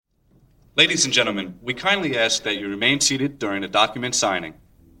Ladies and gentlemen, we kindly ask that you remain seated during the document signing.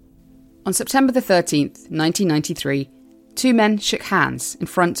 On September the 13th, 1993, two men shook hands in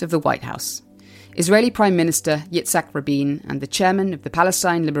front of the White House. Israeli Prime Minister Yitzhak Rabin and the chairman of the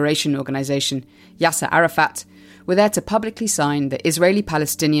Palestine Liberation Organization, Yasser Arafat, were there to publicly sign the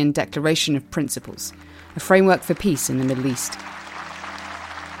Israeli-Palestinian Declaration of Principles, a framework for peace in the Middle East.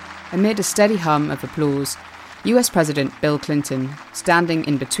 Amid a steady hum of applause, US President Bill Clinton, standing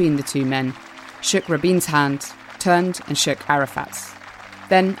in between the two men, shook Rabin's hand, turned and shook Arafat's.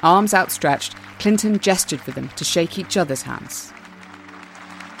 Then, arms outstretched, Clinton gestured for them to shake each other's hands.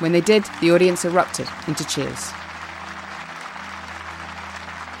 When they did, the audience erupted into cheers.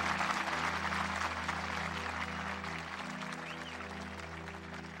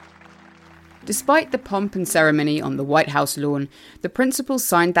 Despite the pomp and ceremony on the White House lawn, the principles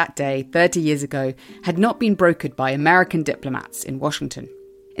signed that day 30 years ago had not been brokered by American diplomats in Washington.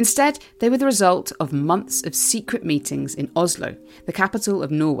 Instead, they were the result of months of secret meetings in Oslo, the capital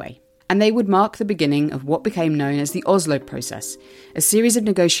of Norway, and they would mark the beginning of what became known as the Oslo process, a series of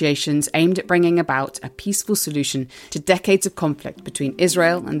negotiations aimed at bringing about a peaceful solution to decades of conflict between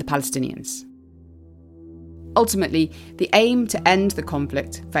Israel and the Palestinians. Ultimately, the aim to end the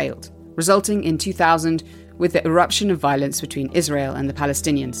conflict failed, resulting in 2000 with the eruption of violence between Israel and the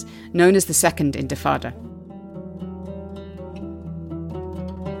Palestinians, known as the Second Intifada.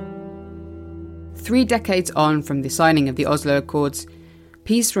 3 decades on from the signing of the Oslo Accords,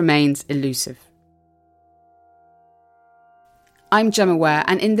 peace remains elusive. I'm Gemma Ware,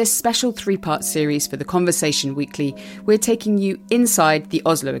 and in this special 3-part series for the Conversation Weekly, we're taking you inside the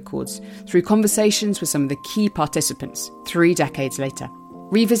Oslo Accords through conversations with some of the key participants 3 decades later.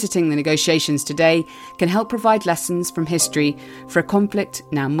 Revisiting the negotiations today can help provide lessons from history for a conflict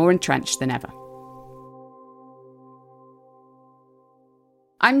now more entrenched than ever.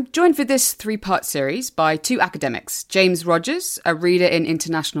 I'm joined for this 3-part series by 2 academics, James Rogers, a reader in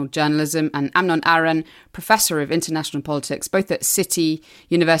international journalism, and Amnon Aran, Professor of International Politics, both at City,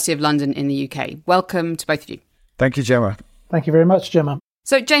 University of London in the UK. Welcome to both of you. Thank you, Gemma. Thank you very much, Gemma.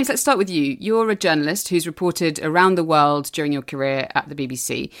 So, James, let's start with you. You're a journalist who's reported around the world during your career at the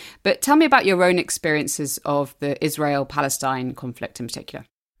BBC. But tell me about your own experiences of the Israel-Palestine conflict in particular.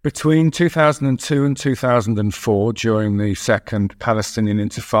 Between 2002 and 2004, during the second Palestinian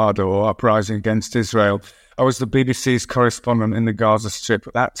Intifada, or uprising against Israel, I was the BBC's correspondent in the Gaza Strip.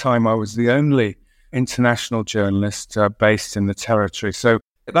 At that time, I was the only international journalist based in the territory. So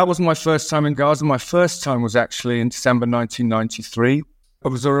that wasn't my first time in Gaza. My first time was actually in December 1993. It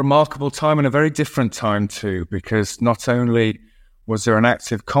was a remarkable time and a very different time too, because not only was there an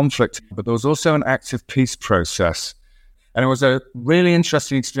active conflict, but there was also an active peace process. And it was a really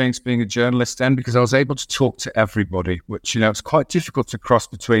interesting experience being a journalist then, because I was able to talk to everybody, which, it's quite difficult to cross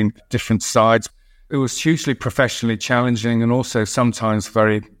between different sides. It was hugely professionally challenging and also sometimes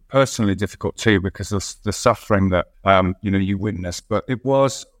very personally difficult too, because of the suffering that, you witness. But it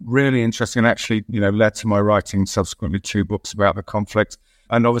was really interesting and actually, led to my writing subsequently 2 books about the conflict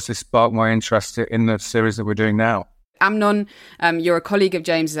and obviously sparked my interest in the series that we're doing now. Amnon, you're a colleague of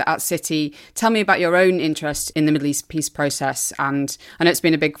James at City. Tell me about your own interest in the Middle East peace process. And I know it's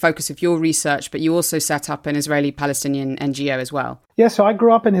been a big focus of your research, but you also set up an Israeli-Palestinian NGO as well. Yeah, so I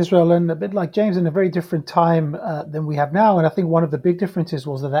grew up in Israel, and a bit like James, in a very different time than we have now. And I think one of the big differences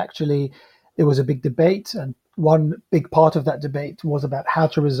was that actually there was a big debate. And one big part of that debate was about how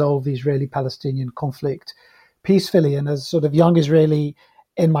to resolve the Israeli-Palestinian conflict peacefully. And as sort of young Israeli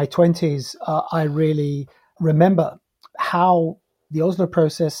in my 20s, I really remember how the Oslo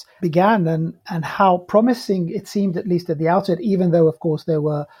process began and how promising it seemed, at least at the outset, even though, of course, there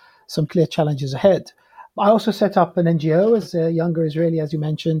were some clear challenges ahead. I also set up an NGO as a younger Israeli, as you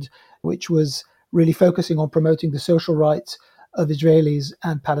mentioned, which was really focusing on promoting the social rights of Israelis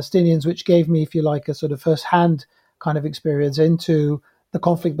and Palestinians, which gave me, if you like, a sort of first-hand kind of experience into the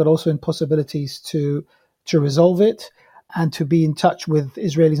conflict, but also in possibilities to resolve it and to be in touch with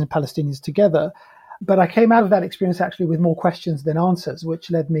Israelis and Palestinians together. But I came out of that experience actually with more questions than answers,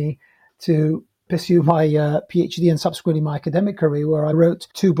 which led me to pursue my PhD and subsequently my academic career, where I wrote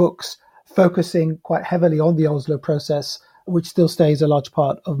 2 books focusing quite heavily on the Oslo process, which still stays a large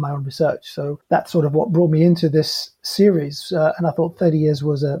part of my own research. So that's sort of what brought me into this series. And I thought 30 years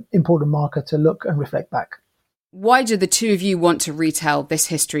was an important marker to look and reflect back. Why do the two of you want to retell this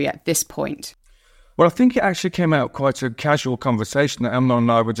history at this point? Well, I think it actually came out quite a casual conversation that Amnon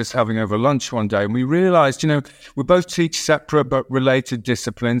and I were just having over lunch one day. And we realised, we both teach separate but related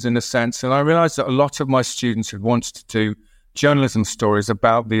disciplines in a sense. And I realised that a lot of my students had wanted to do journalism stories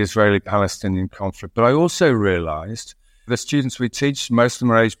about the Israeli-Palestinian conflict. But I also realised The students we teach, most of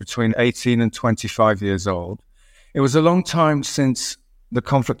them are aged between 18 and 25 years old. It was a long time since the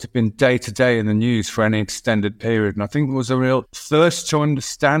conflict had been day to day in the news for any extended period. And I think there was a real thirst to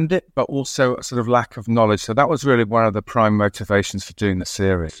understand it, but also a sort of lack of knowledge. So that was really one of the prime motivations for doing the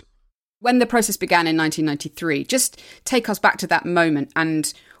series. When the process began in 1993, just take us back to that moment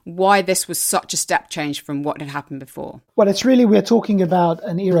and why this was such a step change from what had happened before. Well, we're talking about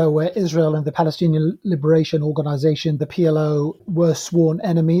an era where Israel and the Palestinian Liberation Organization, the PLO, were sworn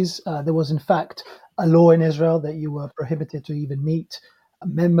enemies. There was, in fact, a law in Israel that you were prohibited to even meet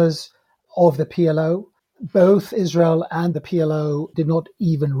members of the PLO. Both Israel and the PLO did not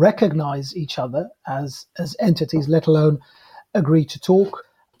even recognize each other as entities, let alone agree to talk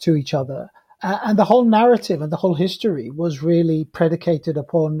to each other. And the whole narrative and the whole history was really predicated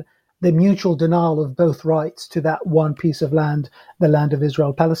upon the mutual denial of both rights to that one piece of land, the land of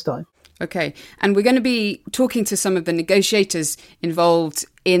Israel, Palestine. Okay, and we're going to be talking to some of the negotiators involved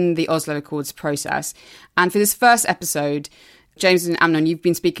in the Oslo Accords process. And for this first episode, James and Amnon, you've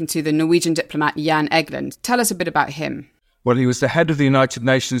been speaking to the Norwegian diplomat Jan Egeland. Tell us a bit about him. Well, he was the head of the United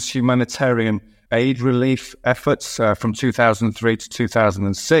Nations humanitarian aid relief efforts from 2003 to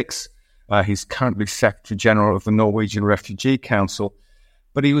 2006. He's currently Secretary General of the Norwegian Refugee Council.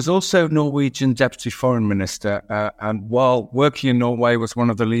 But he was also Norwegian Deputy Foreign Minister, and while working in Norway was one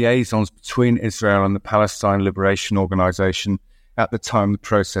of the liaisons between Israel and the Palestine Liberation Organization at the time the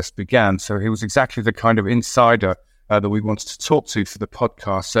process began. So he was exactly the kind of insider that we wanted to talk to for the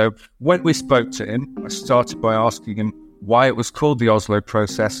podcast. So when we spoke to him, I started by asking him why it was called the Oslo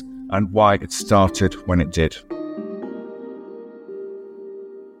process and why it started when it did.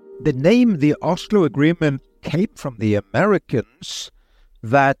 The name, the Oslo Agreement, came from the Americans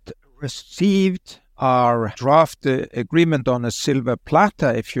that received our draft agreement on a silver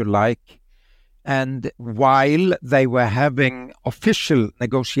platter, if you like, and while they were having official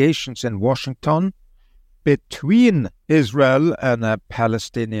negotiations in Washington between Israel and a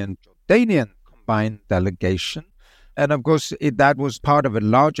Palestinian-Jordanian combined delegation, and of course that was part of a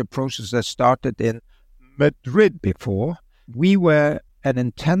larger process that started in Madrid before, we were an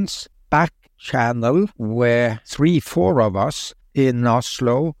intense back channel where 3-4 of us in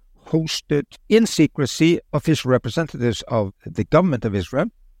Oslo hosted in secrecy official representatives of the government of Israel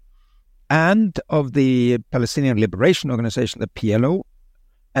and of the Palestinian Liberation Organization, the PLO,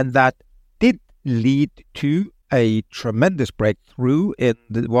 and that did lead to a tremendous breakthrough in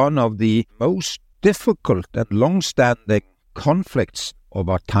one of the most difficult and long-standing conflicts of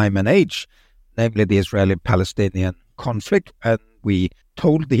our time and age, namely the Israeli-Palestinian conflict. And we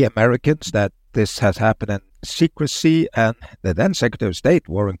told the Americans that this has happened in secrecy, and the then Secretary of State,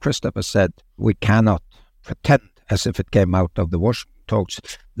 Warren Christopher, said, we cannot pretend as if it came out of the Washington talks.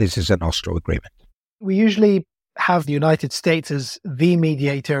 This is an Oslo agreement. We usually have the United States as the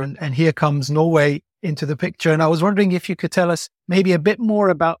mediator, and here comes Norway into the picture. And I was wondering if you could tell us maybe a bit more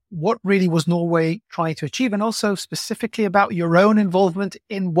about what really was Norway trying to achieve, and also specifically about your own involvement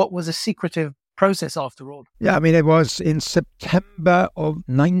in what was a secretive process after all. Yeah, I mean, it was in September of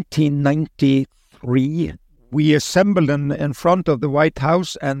 1993. We assembled in front of the White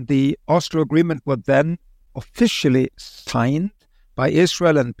House, and the Oslo Agreement was then officially signed by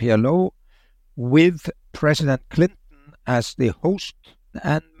Israel and PLO with President Clinton as the host.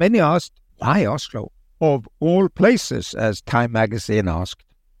 And many asked, why Oslo? Of all places, as Time magazine asked.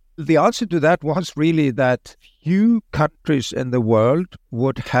 The answer to that was really that few countries in the world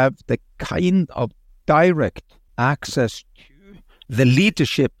would have the kind of direct access to the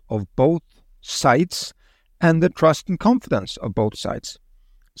leadership of both sides and the trust and confidence of both sides.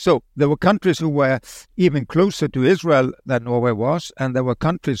 So there were countries who were even closer to Israel than Norway was, and there were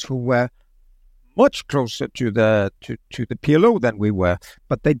countries who were much closer to the PLO than we were,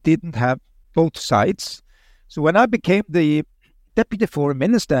 but they didn't have both sides. So when I became the Deputy Foreign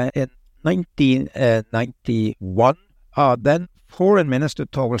Minister in 1991, then Foreign Minister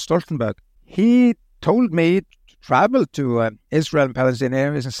Thorvald Stoltenberg, he told me to travel to Israel and Palestinian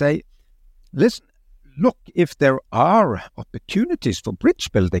areas and say, listen, look, if there are opportunities for bridge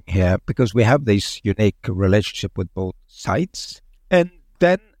building here, because we have this unique relationship with both sides. And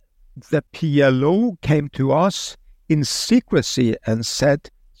then the PLO came to us in secrecy and said,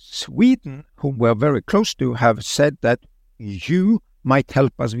 Sweden, whom we're very close to, have said that you might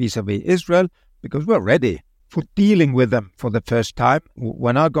help us vis-a-vis Israel because we're ready for dealing with them for the first time.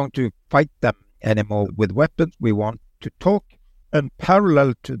 We're not going to fight them anymore with weapons. We want to talk. And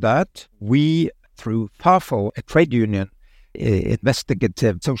parallel to that, we, through FAFO, a trade union,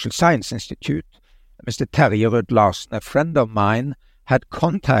 investigative social science institute, Mr. Terje Rød Larsen, a friend of mine, had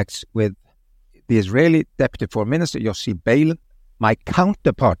contacts with the Israeli Deputy Foreign Minister, Yossi Beilin, my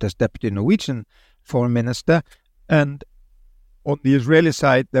counterpart as Deputy Norwegian Foreign Minister, and on the Israeli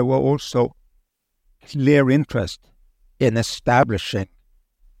side, there were also clear interest in establishing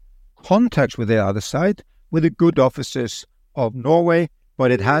contacts with the other side, with the good officers of Norway,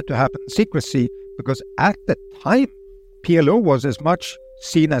 but it had to happen in secrecy because at the time, PLO was as much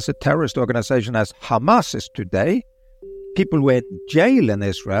seen as a terrorist organization as Hamas is today. People were in jail in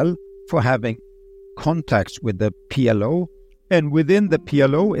Israel for having contacts with the PLO, and within the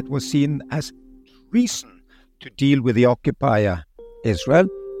PLO, it was seen as treason to deal with the occupier Israel.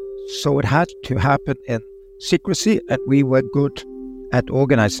 So it had to happen in secrecy, and we were good at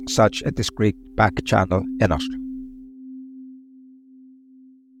organizing such a discreet back channel in Oslo.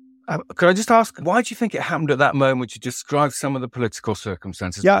 Could I just ask, why do you think it happened at that moment? Would you describe some of the political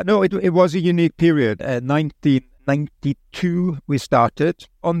circumstances? Yeah, no, it was a unique period. 1992 we started.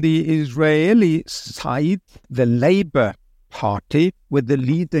 On the Israeli side, the Labour Party, with the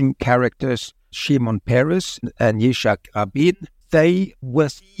leading characters Shimon Peres and Yitzhak Rabin, they were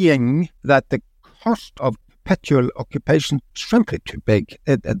seeing that the cost of perpetual occupation was simply too big.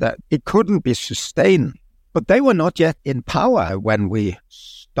 It couldn't be sustained. But they were not yet in power when we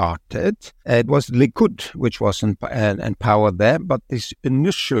started. It was Likud which was in power there, but this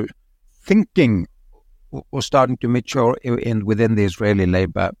initial thinking was starting to mature within the Israeli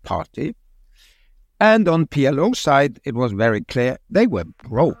Labour Party. And on PLO side, it was very clear they were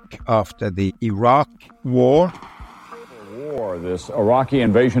broke after the Iraq war. This Iraqi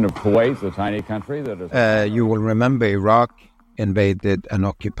invasion of Kuwait, the tiny country that is... You will remember Iraq invaded and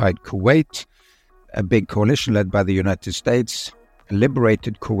occupied Kuwait. A big coalition led by the United States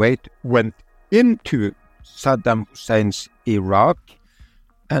liberated Kuwait, went into Saddam Hussein's Iraq,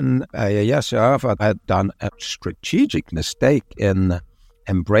 and Yasser Arafat had done a strategic mistake in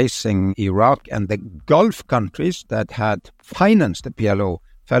embracing Iraq, and the Gulf countries that had financed the PLO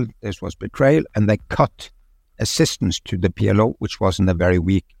felt this was betrayal, and they cut assistance to the PLO, which was in a very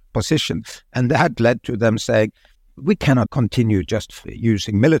weak position. And that led to them saying, we cannot continue just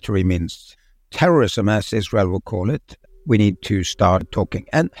using military means. Terrorism, as Israel will call it, we need to start talking.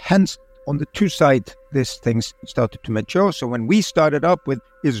 And hence, on the two sides, these things started to mature. So when we started up with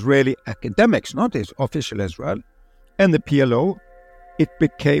Israeli academics, not official Israel, and the PLO, it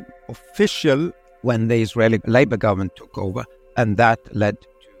became official when the Israeli Labour government took over, and that led to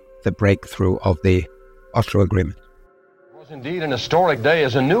the breakthrough of the Oslo Agreement. It was indeed an historic day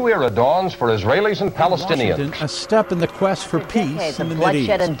as a new era dawns for Israelis and Palestinians. Washington, a step in the quest for peace decades in the of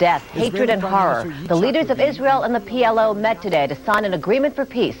bloodshed Mideast. and death, hatred and horror. The leaders of Israel and the PLO met today to sign an agreement for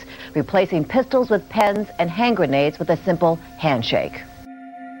peace, replacing pistols with pens and hand grenades with a simple handshake.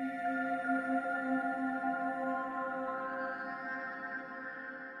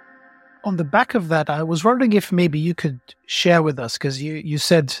 On the back of that, I was wondering if maybe you could share with us, because you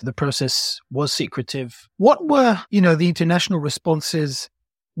said the process was secretive. What were, the international responses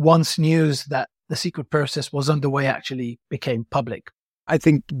once news that the secret process was underway actually became public? I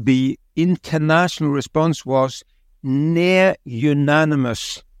think the international response was near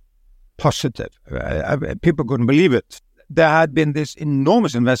unanimous positive. People couldn't believe it. There had been this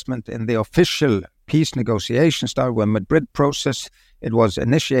enormous investment in the official peace negotiations started with Madrid process. It was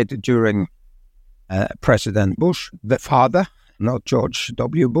initiated during President Bush, the father, not George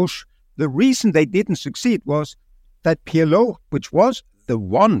W. Bush. The reason they didn't succeed was that PLO, which was the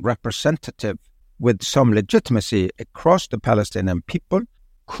one representative with some legitimacy across the Palestinian people,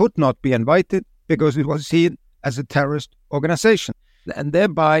 could not be invited because it was seen as a terrorist organization. And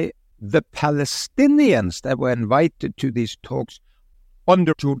thereby, the Palestinians that were invited to these talks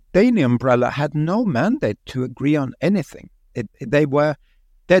under Jordanian umbrella had no mandate to agree on anything. They were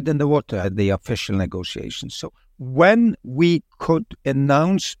dead in the water at the official negotiations. So when we could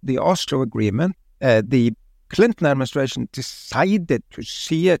announce the Oslo Agreement, the Clinton administration decided to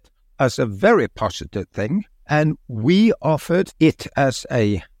see it as a very positive thing, and we offered it as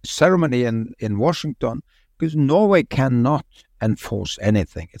a ceremony in Washington, because Norway cannot enforce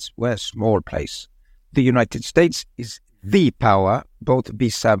anything. We're a small place. The United States is the power, both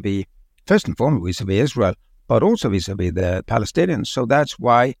vis-a-vis, first and foremost, vis-a-vis Israel, but also vis-a-vis the Palestinians. So that's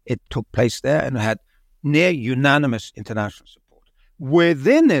why it took place there and had near unanimous international support.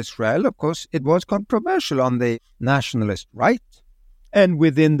 Within Israel, of course, it was controversial on the nationalist right. And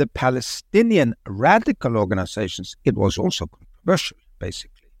within the Palestinian radical organizations, it was also controversial,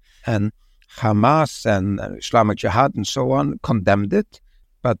 basically. And Hamas and Islamic Jihad and so on condemned it.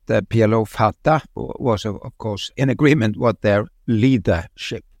 But the PLO Fatah was, of course, in agreement what their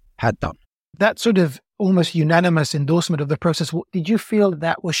leadership had done. That sort of almost unanimous endorsement of the process, did you feel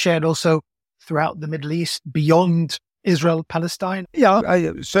that was shared also throughout the Middle East beyond Israel, Palestine?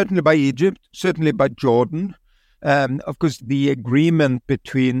 Yeah, certainly by Egypt, certainly by Jordan. Of course, the agreement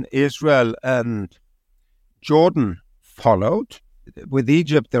between Israel and Jordan followed. With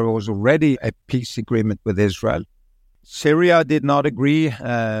Egypt, there was already a peace agreement with Israel. Syria did not agree,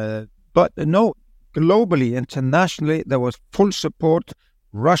 but no, globally, internationally, there was full support.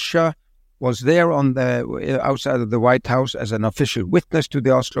 Russia was there outside of the White House as an official witness to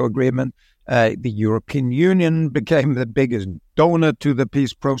the Oslo Agreement. The European Union became the biggest donor to the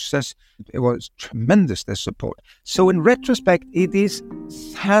peace process. It was tremendous, the support. So in retrospect, it is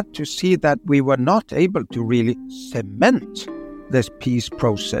sad to see that we were not able to really cement this peace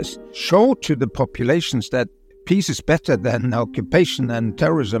process, show to the populations that peace is better than occupation and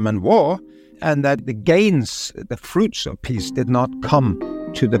terrorism and war, and that the gains, the fruits of peace did not come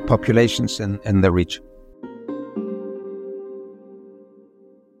to the populations in the region.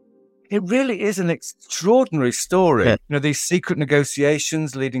 It really is an extraordinary story. Yeah. You know, these secret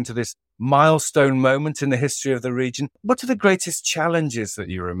negotiations leading to this milestone moment in the history of the region. What are the greatest challenges that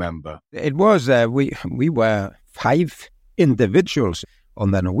you remember? It was, we were 5 individuals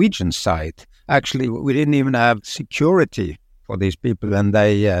on the Norwegian side. Actually, we didn't even have security for these people. And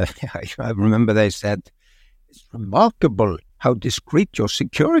they, I remember they said, it's remarkable how discreet your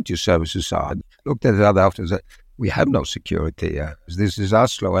security services are. I looked at the other after and said, we have no security. This is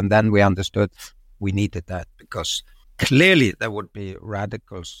Oslo. And then we understood we needed that because clearly there would be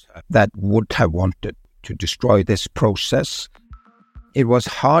radicals that would have wanted to destroy this process. It was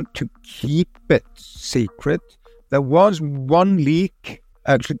hard to keep it secret. There was one leak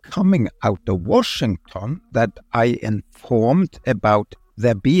actually coming out of Washington that I informed about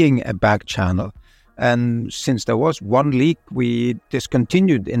there being a back channel. And since there was one leak, we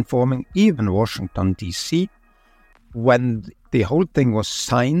discontinued informing even Washington, D.C. When the whole thing was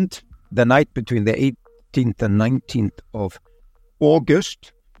signed, the night between the 18th and 19th of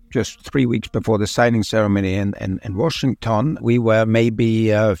August, just 3 weeks before the signing ceremony in Washington, we were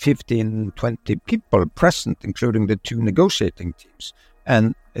maybe 15, 20 people present, including the 2 negotiating teams.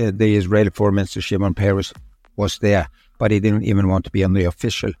 And the Israeli Foreign Minister Shimon Peres was there, but he didn't even want to be on the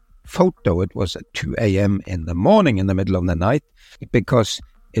official photo. It was at 2 a.m. in the morning, in the middle of the night, because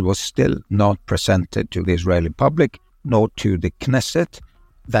it was still not presented to the Israeli public, nor to the Knesset,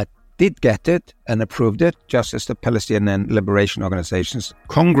 that did get it and approved it, just as the Palestinian Liberation Organization's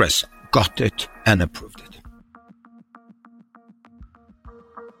Congress got it and approved it.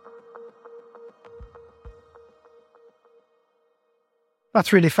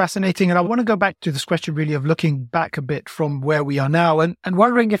 That's really fascinating. And I want to go back to this question really of looking back a bit from where we are now and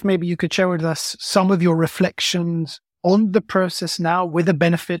wondering if maybe you could share with us some of your reflections on the process now with the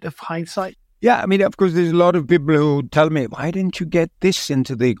benefit of hindsight. Yeah, I mean, of course, there's a lot of people who tell me, why didn't you get this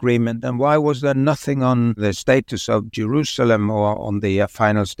into the agreement? And why was there nothing on the status of Jerusalem or on the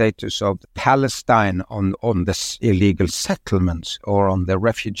final status of Palestine, on the illegal settlements or on the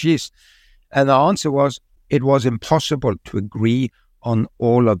refugees? And the answer was, it was impossible to agree on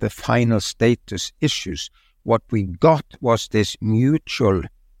all of the final status issues. What we got was this mutual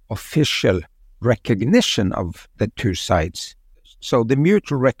official recognition of the 2 sides. So the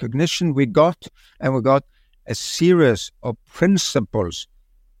mutual recognition we got, and we got a series of principles,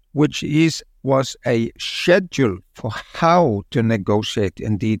 which was a schedule for how to negotiate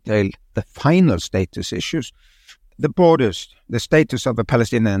in detail the final status issues, the borders, the status of a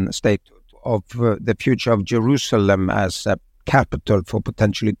Palestinian state, of the future of Jerusalem as a capital for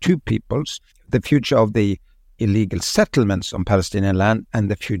potentially 2 peoples, the future of the illegal settlements on Palestinian land, and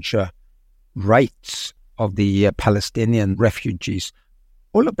the future rights of the Palestinian refugees.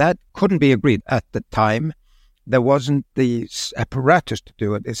 All of that couldn't be agreed at the time. There wasn't the apparatus to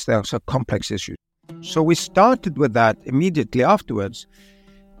do it. There was a complex issue. So we started with that immediately afterwards.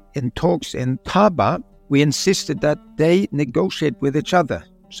 In talks in Taba, we insisted that they negotiate with each other.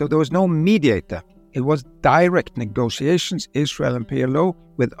 So there was no mediator. It was direct negotiations, Israel and PLO,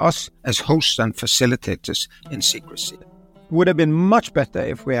 with us as hosts and facilitators in secrecy. It would have been much better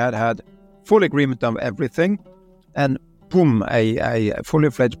if we had had full agreement of everything, and boom, a fully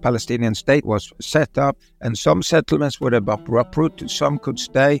fledged Palestinian state was set up, and some settlements would have uprooted, some could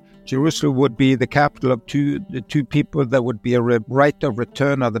stay. Jerusalem would be the capital of the two people. There would be a right of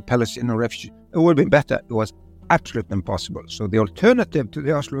return of the Palestinian refugees. It would have been better. It was absolutely impossible. So the alternative to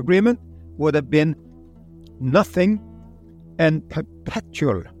the Oslo Agreement would have been nothing and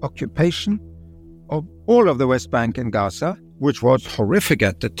perpetual occupation of all of the West Bank and Gaza, which was horrific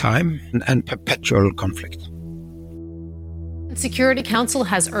at the time, and perpetual conflict. Security Council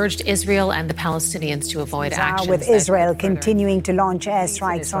has urged Israel and the Palestinians to avoid actions. With Israel continuing to launch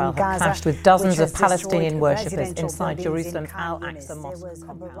airstrikes on Gaza, clashed with dozens of Palestinian worshippers inside Jerusalem Al-Aqsa Mosque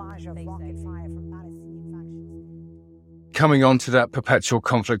compound. Coming on to that perpetual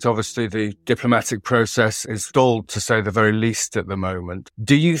conflict, obviously the diplomatic process is stalled, to say the very least, at the moment.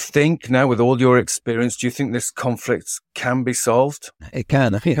 Do you think now, with all your experience, do you think this conflict can be solved? It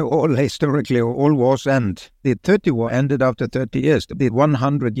can. Historically, all wars end. The 30 War ended after 30 years. The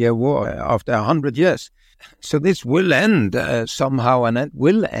 100-year war after 100 years. So this will end somehow, and it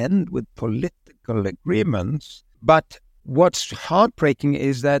will end with political agreements. But what's heartbreaking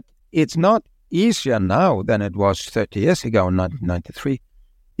is that it's not easier now than it was 30 years ago in 1993.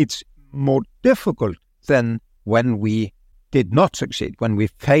 It's more difficult than when we did not succeed, when we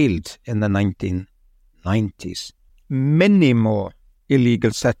failed in the 1990s. Many more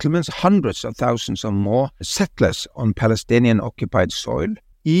illegal settlements, hundreds of thousands or more settlers on Palestinian-occupied soil,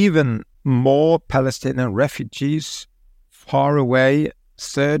 even more Palestinian refugees far away,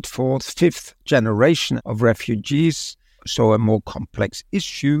 third, fourth, fifth generation of refugees. So a more complex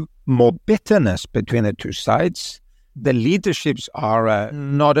issue, more bitterness between the two sides. The leaderships are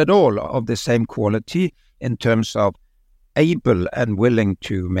not at all of the same quality in terms of able and willing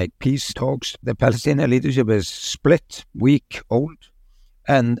to make peace talks. The Palestinian leadership is split, weak, old,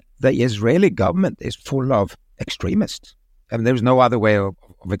 and the Israeli government is full of extremists. And there's no other way of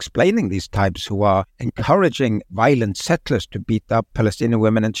explaining these types who are encouraging violent settlers to beat up Palestinian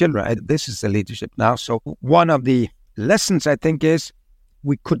women and children. This is the leadership now. So one of the lessons, I think, is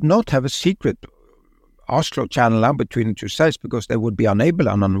we could not have a secret Oslo channel now between the two sides because they would be unable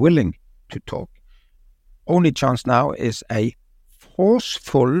and unwilling to talk. Only chance now is a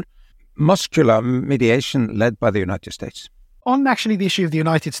forceful, muscular mediation led by the United States. On actually the issue of the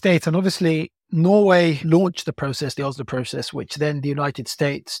United States, and obviously Norway launched the process, the Oslo process, which then the United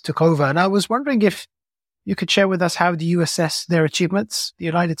States took over. And I was wondering if you could share with us, how do you assess their achievements, the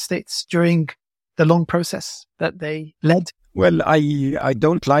United States, during the long process that they led? Well, I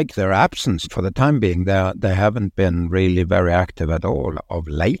don't like their absence for the time being. They haven't been really very active at all of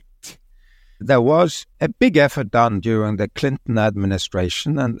late. There was a big effort done during the Clinton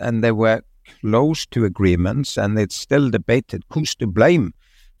administration, and they were close to agreements, and it's still debated who's to blame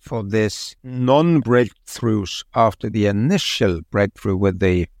for this non-breakthroughs after the initial breakthrough with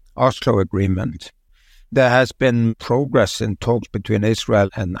the Oslo agreement. There has been progress in talks between Israel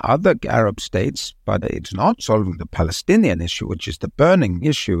and other Arab states, but it's not solving the Palestinian issue, which is the burning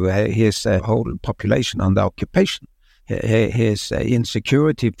issue. Here's a whole population under occupation. Here's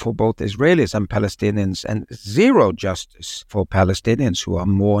insecurity for both Israelis and Palestinians, and zero justice for Palestinians who are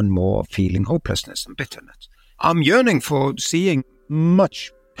more and more feeling hopelessness and bitterness. I'm yearning for seeing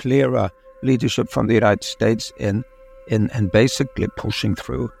much clearer leadership from the United States in basically pushing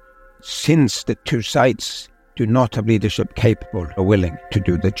through, since the two sides do not have leadership capable or willing to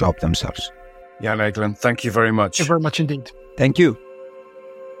do the job themselves. Jan Egeland, thank you very much. Thank you very much indeed. Thank you.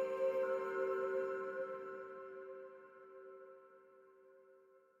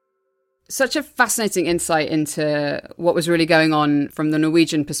 Such a fascinating insight into what was really going on from the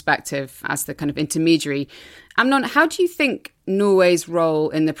Norwegian perspective as the kind of intermediary. Amnon, how do you think Norway's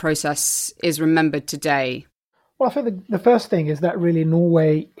role in the process is remembered today? Well, I think the first thing is that really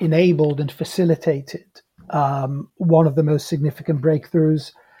Norway enabled and facilitated one of the most significant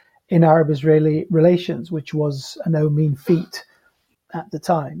breakthroughs in Arab-Israeli relations, which was a no mean feat at the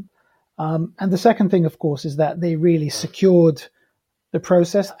time. And the second thing, of course, is that they really secured the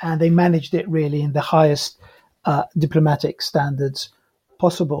process and they managed it really in the highest diplomatic standards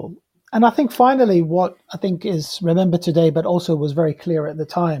possible. And I think finally what I think is remembered today, but also was very clear at the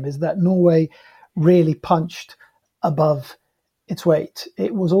time, is that Norway really punched above its weight.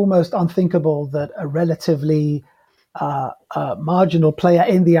 It was almost unthinkable that a relatively marginal player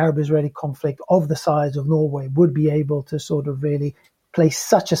in the Arab-Israeli conflict of the size of Norway would be able to sort of really play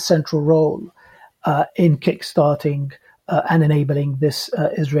such a central role in kickstarting and enabling this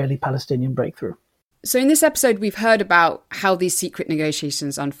Israeli-Palestinian breakthrough. So in this episode, we've heard about how these secret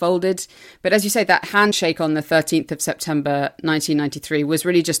negotiations unfolded. But as you say, that handshake on the 13th of September 1993 was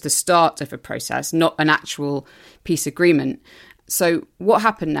really just the start of a process, not an actual peace agreement. So what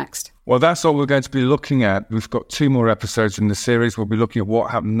happened next? Well, that's what we're going to be looking at. We've got 2 more episodes in the series. We'll be looking at what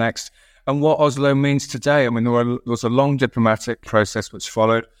happened next and what Oslo means today. I mean, there was a long diplomatic process which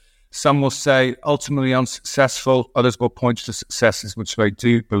followed. Some will say ultimately unsuccessful. Others will point to successes which they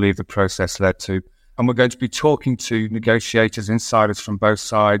do believe the process led to. And we're going to be talking to negotiators, insiders from both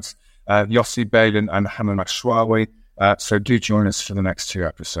sides, Yossi Beilin and Hanan Ashrawi. So do join us for the next 2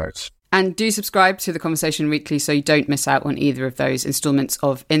 episodes. And do subscribe to The Conversation Weekly so you don't miss out on either of those instalments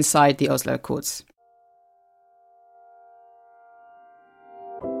of Inside the Oslo Accords.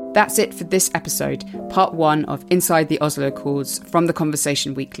 That's it for this episode, part 1 of Inside the Oslo Accords from The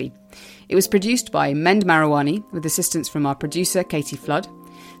Conversation Weekly. It was produced by Mend Marawani with assistance from our producer Katie Flood.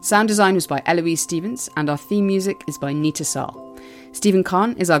 Sound design was by Eloise Stevens, and our theme music is by Nita Saal. Stephen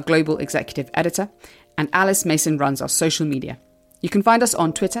Kahn is our global executive editor, and Alice Mason runs our social media. You can find us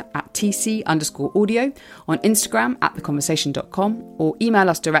on Twitter at @TC_audio, on Instagram at theconversation.com, or email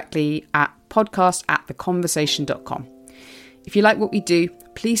us directly at podcast@theconversation.com. If you like what we do,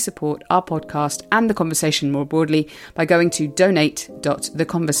 please support our podcast and The Conversation more broadly by going to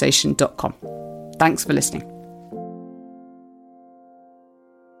donate.theconversation.com. Thanks for listening.